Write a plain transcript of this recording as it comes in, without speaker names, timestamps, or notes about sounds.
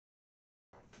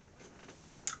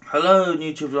Hello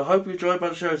YouTube, I hope you enjoyed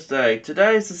my show today.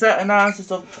 Today is the set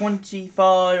analysis of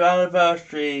 25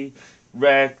 anniversary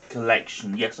rare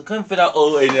collection. Yes, I couldn't fit that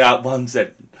all in that one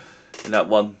set, in that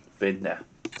one thing there.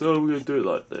 So we're going to do it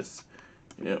like this.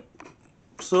 Yep.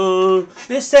 So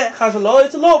this set has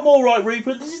it's a lot more right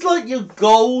reprint. This is like your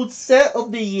gold set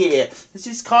of the year. This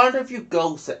is kind of your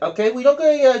gold set. Okay, we're not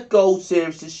going to get a gold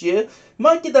series this year.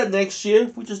 Might get that next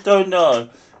year. We just don't know.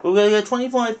 We're going to get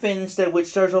 25 things instead, which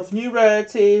starts off new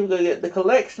rarity. We're going to get the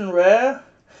collection rare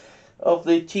of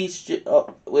the T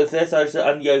with this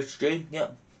and Yo string.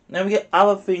 Yep. Now we get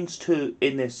other things too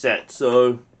in this set,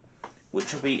 so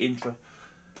which will be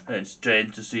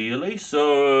interesting to see at least.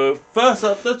 So first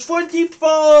up, the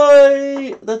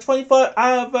 25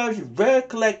 anniversary rare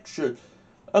collection.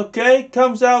 Okay,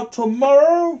 comes out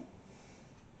tomorrow.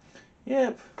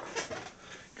 Yep.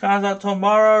 Comes out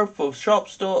tomorrow for shop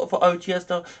store, for OTS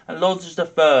store, and launches the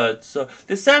 3rd. So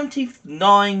there's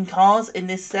 79 cards in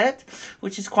this set,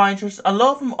 which is quite interesting. A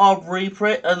lot of them are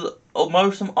reprint, or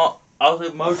most of them are. I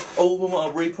think most all of them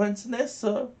are reprints in this.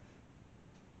 So,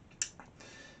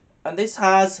 and this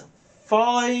has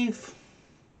 5.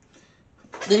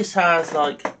 This has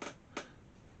like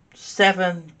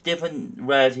 7 different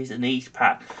rarities in each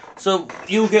pack. So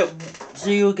you'll get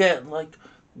like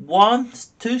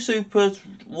 2 supers,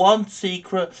 1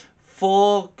 secret,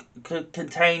 4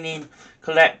 containing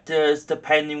collectors,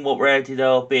 depending what rarity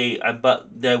they'll be. But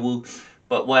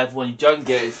whatever one you don't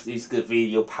get is going to be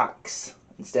your packs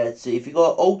instead. So if you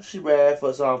got ultra rare, for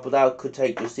example, that could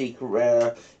take your secret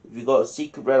rare. If you got a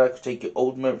secret rare, that could take your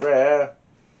ultimate rare.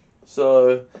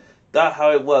 So that's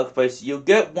how it works. Basically, you'll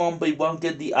get one, but you won't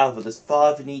get the other. There's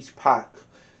 5 in each pack.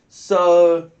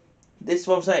 So this is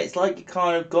what I'm saying. It's like you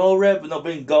kind of gold rare, but not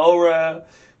being gold rare,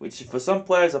 which for some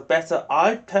players are better.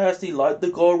 I personally like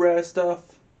the gold rare stuff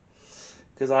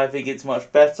because I think it's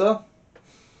much better.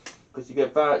 Because you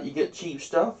get cheap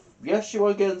stuff. Yes, you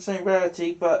won't get the same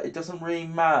rarity, but it doesn't really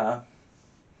matter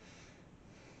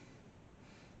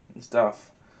and stuff.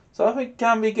 So I think it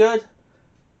can be good.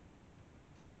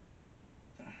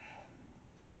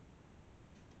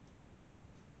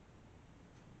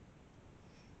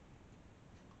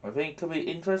 I think it could be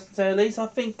interesting to say at least. I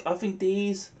think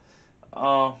these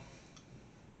are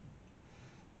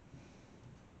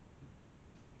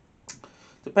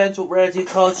depends what rarity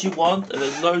cards you want, and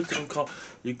there's loads of them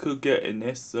you could get in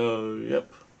this. So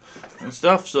yep, and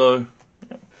stuff. So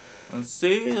yep. And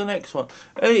see the next one.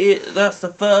 Hey, that's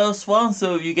the first one.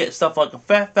 So you get stuff like a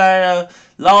Feather,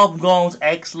 Love Goals,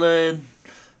 excellent.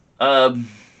 Tour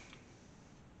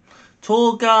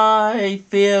Guide,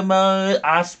 Fear Mode,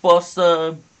 Ash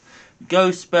Blossom,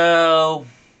 Ghost Spell,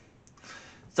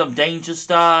 some danger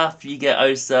stuff. You get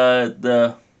also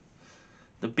the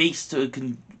beast who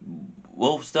can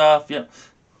wolf stuff. Yeah,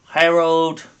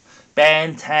 Herald,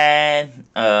 Bantan,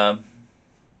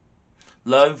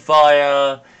 Lone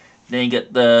Fire. Then you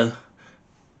get the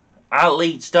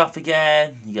Athlete stuff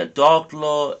again. You get Dark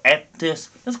Lord, Eptis.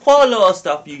 There's quite a lot of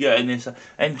stuff you get in this.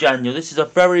 In January, this is a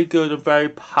very good and very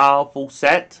powerful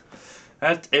set.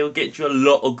 And it will get you a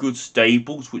lot of good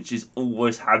staples, which is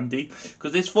always handy.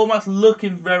 Because this format's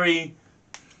looking very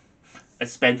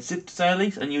expensive to say at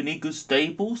least, and you need good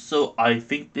staples. So I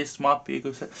think this might be a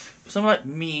good set. For someone like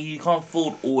me, you can't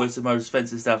afford always the most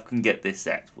expensive stuff, can get this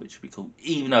set, which would be cool.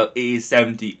 Even though it is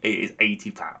 £70, it is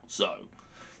 £80. So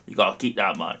you gotta keep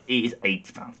that in mind. It is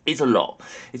 £80. It's a lot.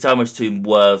 It's almost 2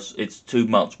 worth. It's 2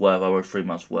 months worth, almost 3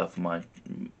 months worth of my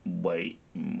weight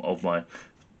of my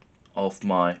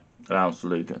allowance for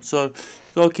Lugan. So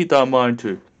gotta keep that in mind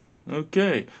too.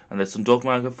 Okay, and there's some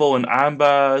Dogmaker 4 and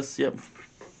Ambers. Yep.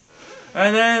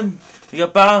 And then you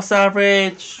got Battle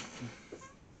Savage,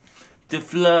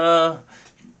 Defleur,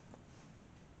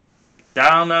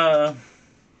 Downer,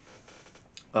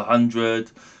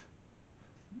 100.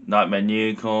 Nightmare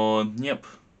Unicorn, yep.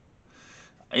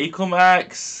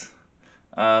 Ecomax,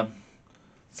 some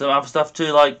other stuff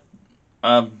too, like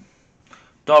Dark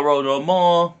Road or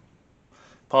more,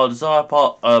 Part of Desire,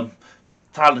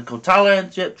 Tactical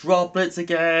Talent, yep, Droplets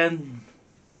again,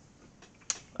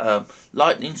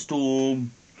 Lightning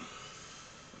Storm,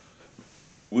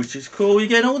 which is cool. You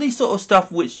get all these sort of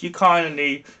stuff which you kind of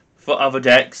need for other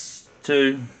decks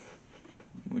too.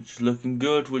 Which is looking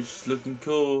good, which is looking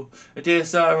cool. Dear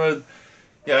Siren,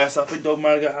 yes, I think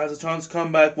Dogmaker has a chance to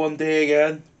come back one day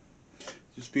again.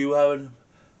 Just be having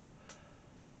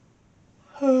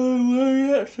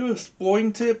yet to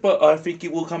point it, but I think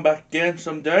it will come back again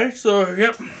someday. So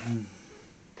yep. And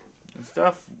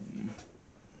stuff.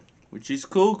 Which is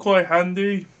cool, quite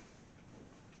handy.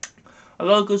 A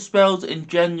lot of good spells in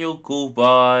general,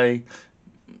 goodbye.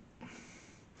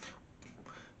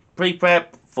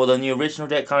 pre-prep for the new original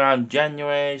deck coming out in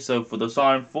January. So for the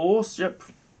Siren Force, yep.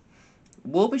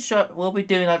 We'll be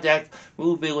doing our deck.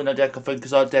 We'll be doing our deck, I think,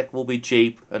 because our deck will be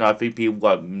cheap, and I think people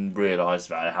won't realise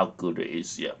that how good it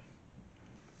is. Yeah.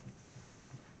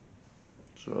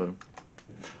 So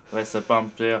let's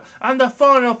bump there. And the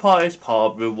final part is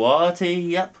part of rarity.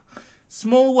 Yep.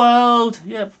 Small world.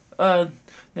 Yep. Then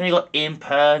you got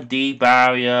Imper, D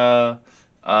barrier,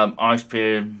 Ice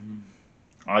Prism,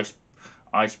 Ice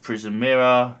Prism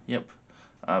Mirror. Yep.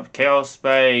 Chaos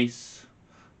Space.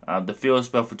 The field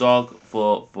spell for dog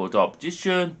for dog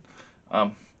position.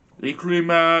 Equally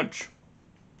match.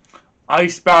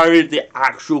 Ice barrier, the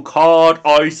actual card,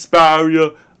 Ice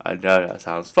barrier. I know that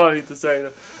sounds funny to say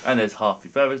that. And there's Half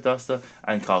Your Feathers Duster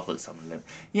and Carpet Summon Limit.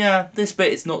 Yeah, this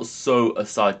bit is not so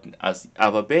exciting as the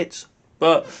other bits,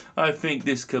 but I think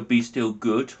this could be still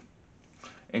good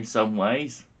in some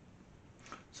ways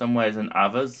than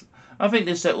others. I think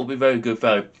this set will be very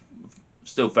good,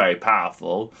 still very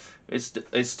powerful. It's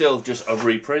still just a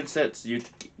reprint set, so you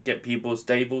get people's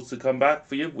stables to come back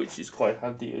for you, which is quite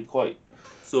handy and quite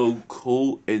so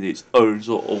cool in its own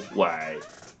sort of way.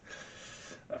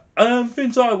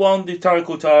 Things I want, the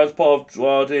Tactical Tires, part of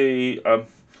Rarity,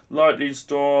 Lightning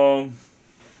Storm,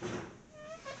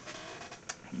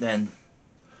 then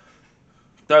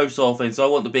those sort of things. So I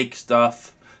want the big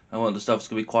stuff. I want the stuff that's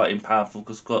gonna be quite impactful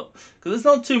because there's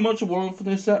not too much I want for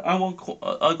this set. I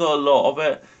got a lot of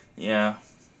it, yeah,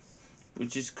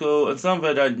 which is cool, and some of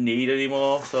it I don't need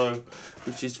anymore, so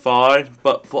which is fine.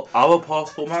 But for other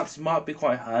past formats, it might be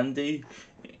quite handy,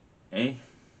 and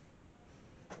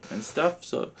stuff.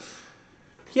 So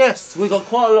yes, we got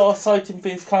quite a lot of exciting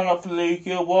things coming up for League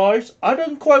Year wise. I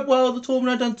done quite well at the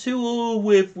tournament. I done 2-all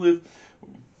with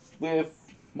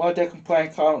my deck I'm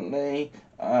playing currently.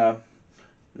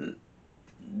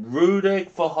 Rudic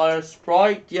for Higher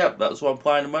Sprite. Yep, that's what I'm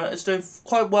playing at the moment. It's doing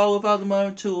quite well without the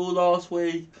moment. 2-all last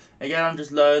week. Again, I'm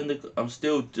just learning. I'm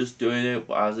still just doing it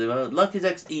as it. Lucky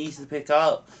deck's easy to pick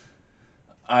up.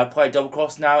 I play Double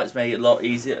Cross now. It's made it a lot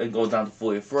easier and goes down to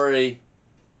 43.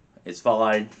 It's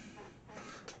fine.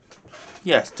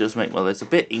 Yes, does make my list a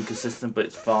bit inconsistent, but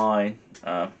it's fine.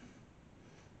 And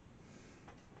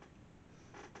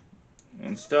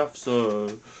stuff,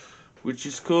 so which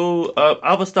is cool.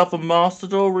 Other stuff on Master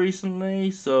Duel recently,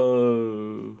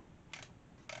 so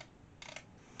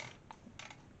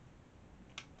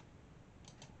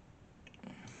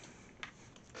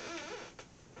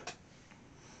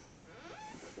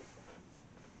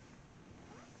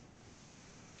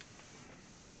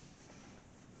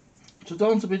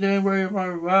Don's been doing very,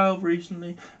 very well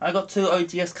recently. I got 2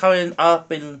 OTS coming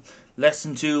up in less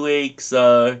than 2 weeks,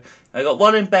 so I got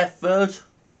 1 in Bedford,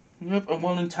 yep, and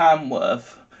 1 in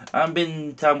Tamworth. I haven't been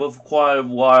in Tamworth for quite a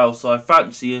while, so I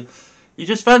fancy you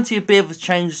just fancy a bit of a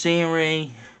change of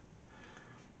scenery.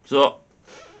 So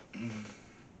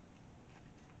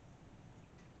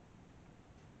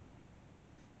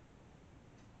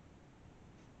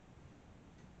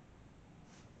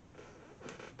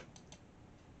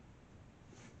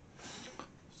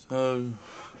I'll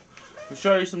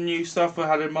show you some new stuff I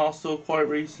had in Master quite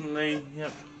recently.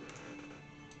 Yep.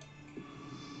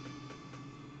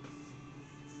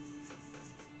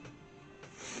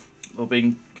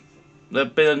 There's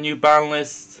been a new ban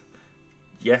list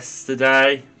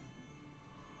yesterday.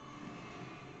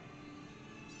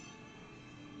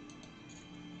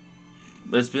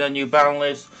 There's been a new ban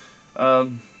list.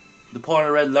 The Point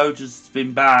of Red Lotus has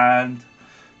been banned.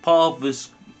 Part of this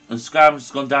scam has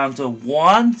gone down to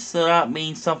 1, so that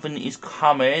means something is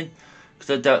coming. Because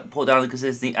they don't put down the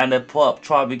consistency, and they put up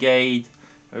Tri Brigade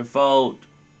Revolt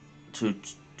to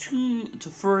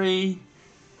 3,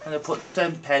 and they put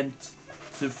 10 pence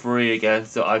to 3 again.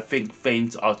 So I think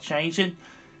things are changing.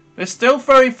 They're still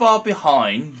very far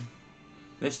behind.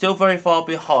 There's still about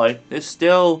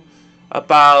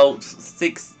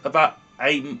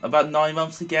 9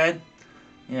 months again.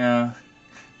 Yeah.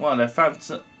 Well, they're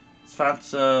Phantom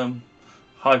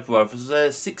Hyper. So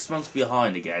they're 6 months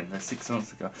behind again. They're 6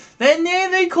 months ago. They're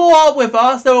nearly caught up with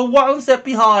us. They were 1 step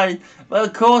behind. But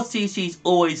of course, TC's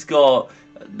always got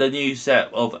the new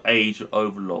set of Age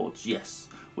Overlords. Yes,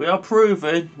 we are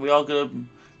proving we are going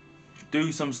to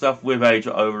do some stuff with Age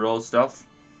Overlord stuff.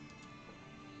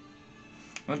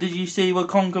 And did you see what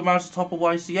Conquer mounted top of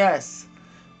YCS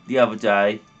the other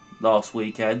day, last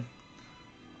weekend?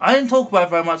 I didn't talk about it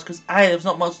very much because there's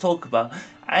not much to talk about.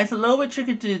 And it's a little bit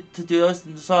tricky to do those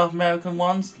in the South American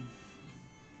ones.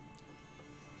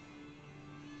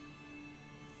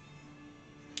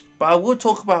 But I will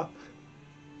talk about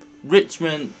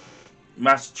Richmond,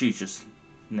 Massachusetts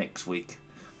next week,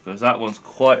 because that one's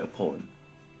quite important.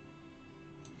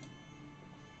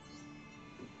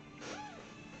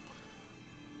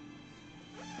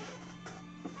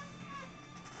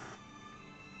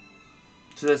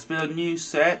 So there's been a new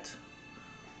set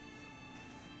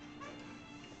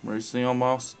recently on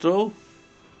my store.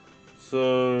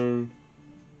 So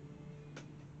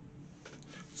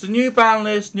it's a new ban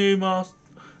list, new mask,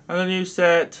 and a new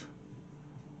set.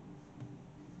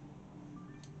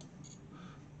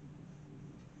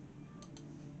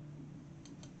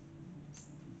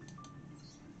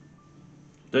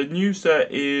 The new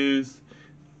set is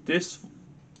this.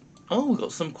 Oh, we've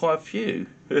got quite a few.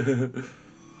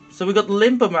 So we got the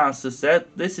Limber Master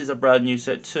set. This is a brand new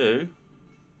set too.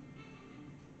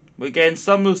 We're getting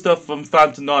some of the stuff from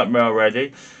Phantom Nightmare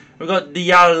already. We've got the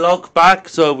Yellow Lock back,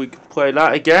 so we can play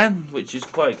that again, which is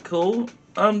quite cool.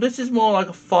 This is more like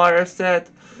a fire set.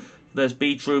 There's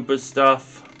B Troopers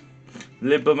stuff,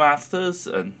 Limber Masters,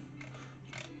 and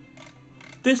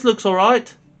this looks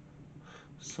alright.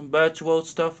 Some virtual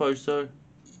stuff also.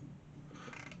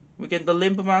 We get the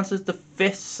Limber Masters, the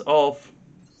Fists of.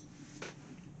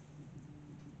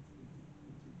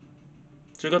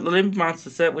 So we've got the Limber Master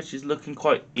set, which is looking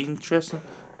quite interesting,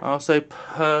 I'll say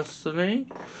personally.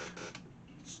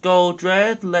 Skull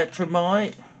Dread,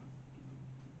 Electromite.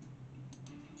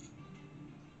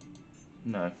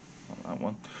 No, not that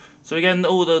one. So again,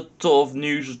 all the sort of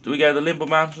news, we get the Limber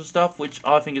Master stuff, which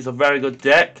I think is a very good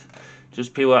deck.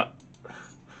 Just people that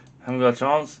haven't got a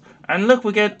chance. And look,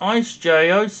 we get Ice J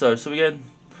also, so we get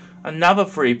another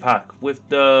free pack with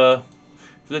the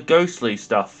ghostly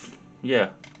stuff. Yeah.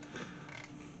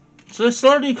 So they're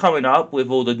slowly coming up with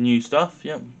all the new stuff,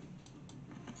 yep.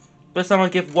 Best time I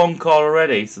give one card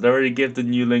already, so they already give the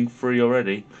new link free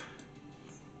already.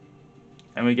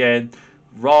 And we get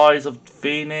Rise of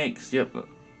Phoenix, yep.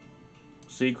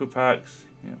 Secret packs,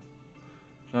 yep.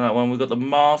 And that one, we got the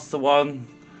Master one,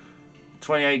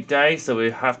 28 days, so we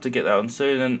have to get that one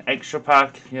soon. And extra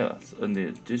pack, yeah, and the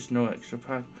additional extra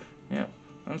pack, yeah,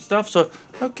 and stuff. So,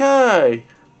 okay.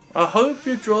 I hope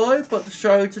you enjoyed the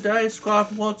show today. Subscribe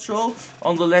and watch all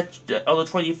on the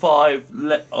 25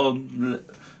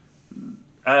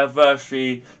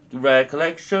 anniversary rare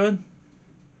collection.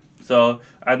 So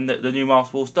and the new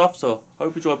Master Ball stuff. So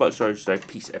hope you enjoyed the show today.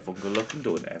 Peace, everyone. Good luck and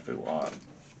doing it, everyone.